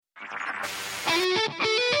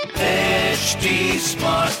HT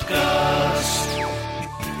Smartcast.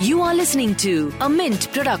 You are listening to a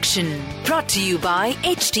Mint production brought to you by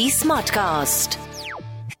HT Smartcast.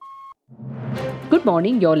 Good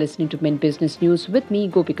morning, you're listening to Mint Business News with me,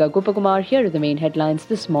 Gopika Gopakumar. Here are the main headlines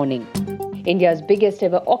this morning. India's biggest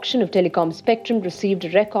ever auction of telecom spectrum received a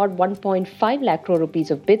record 1.5 lakh crore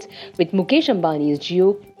rupees of bids, with Mukesh Ambani's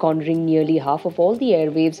Jio cornering nearly half of all the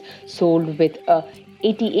airwaves sold with a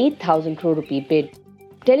 88,000 crore rupee bid.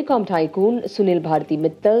 Telecom tycoon Sunil Bharti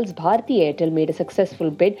Mittal's Bharti Airtel made a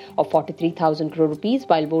successful bid of 43,000 crore rupees,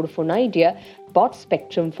 while Vodafone Idea bought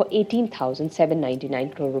spectrum for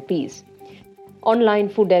 18,799 crore rupees. Online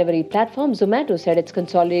food delivery platform Zomato said its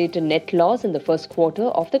consolidated net loss in the first quarter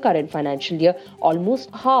of the current financial year almost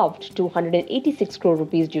halved to 186 crore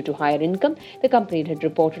rupees due to higher income. The company had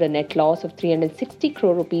reported a net loss of 360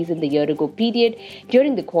 crore rupees in the year-ago period.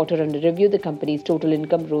 During the quarter under review, the company's total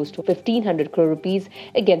income rose to 1,500 crore rupees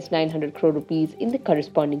against 900 crore rupees in the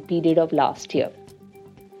corresponding period of last year.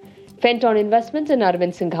 Fenton Investments and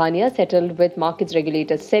Arvind Singhania settled with markets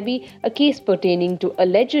regulator SEBI a case pertaining to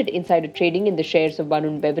alleged insider trading in the shares of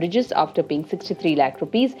Varun Beverages after paying 63 lakh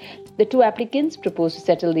rupees. The two applicants proposed to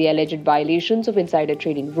settle the alleged violations of insider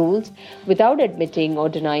trading rules without admitting or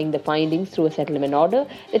denying the findings through a settlement order.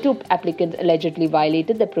 The two applicants allegedly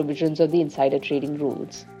violated the provisions of the insider trading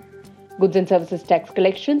rules. Goods and services tax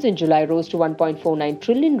collections in July rose to 1.49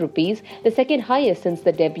 trillion rupees, the second highest since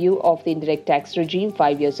the debut of the indirect tax regime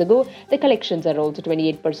 5 years ago. The collections are also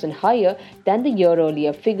 28% higher than the year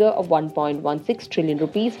earlier figure of 1.16 trillion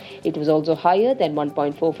rupees. It was also higher than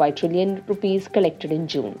 1.45 trillion rupees collected in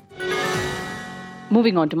June.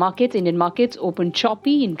 Moving on to markets, Indian markets opened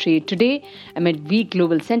choppy in trade today amid weak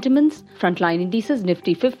global sentiments. Frontline indices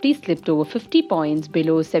Nifty 50 slipped over 50 points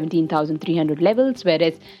below 17,300 levels,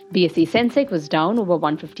 whereas BSE Sensex was down over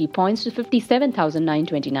 150 points to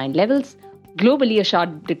 57,929 levels. Globally, a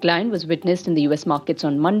sharp decline was witnessed in the US markets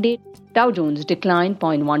on Monday. Dow Jones declined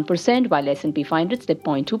 0.1%, while S&P 500 slipped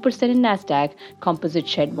 0.2% and Nasdaq Composite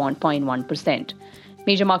shed 1.1%.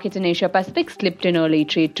 Major markets in Asia Pacific slipped in early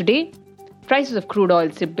trade today. Prices of crude oil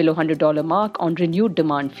slipped below $100 mark on renewed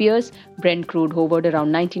demand fears. Brent crude hovered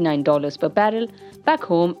around $99 per barrel. Back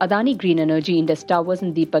home, Adani Green Energy, Indus Towers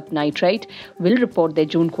and Deepak Nitrite will report their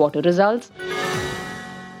June quarter results.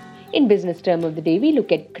 In business term of the day, we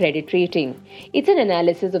look at credit rating. It's an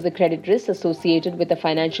analysis of the credit risks associated with a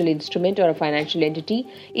financial instrument or a financial entity.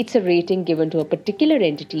 It's a rating given to a particular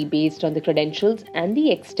entity based on the credentials and the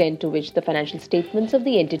extent to which the financial statements of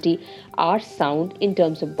the entity are sound in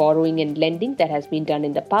terms of borrowing and lending that has been done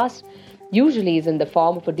in the past. Usually is in the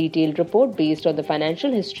form of a detailed report based on the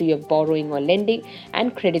financial history of borrowing or lending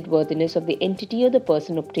and creditworthiness of the entity or the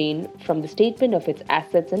person obtained from the statement of its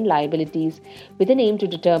assets and liabilities with an aim to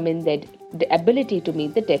determine the ability to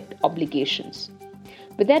meet the debt obligations.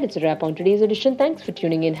 With that, it's a wrap on today's edition. Thanks for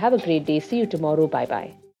tuning in. Have a great day. See you tomorrow.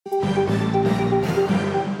 Bye-bye.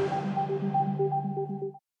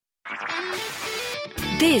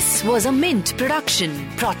 This was a Mint production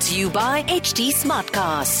brought to you by HT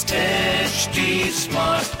Smartcast. HT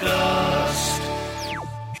Smartcast.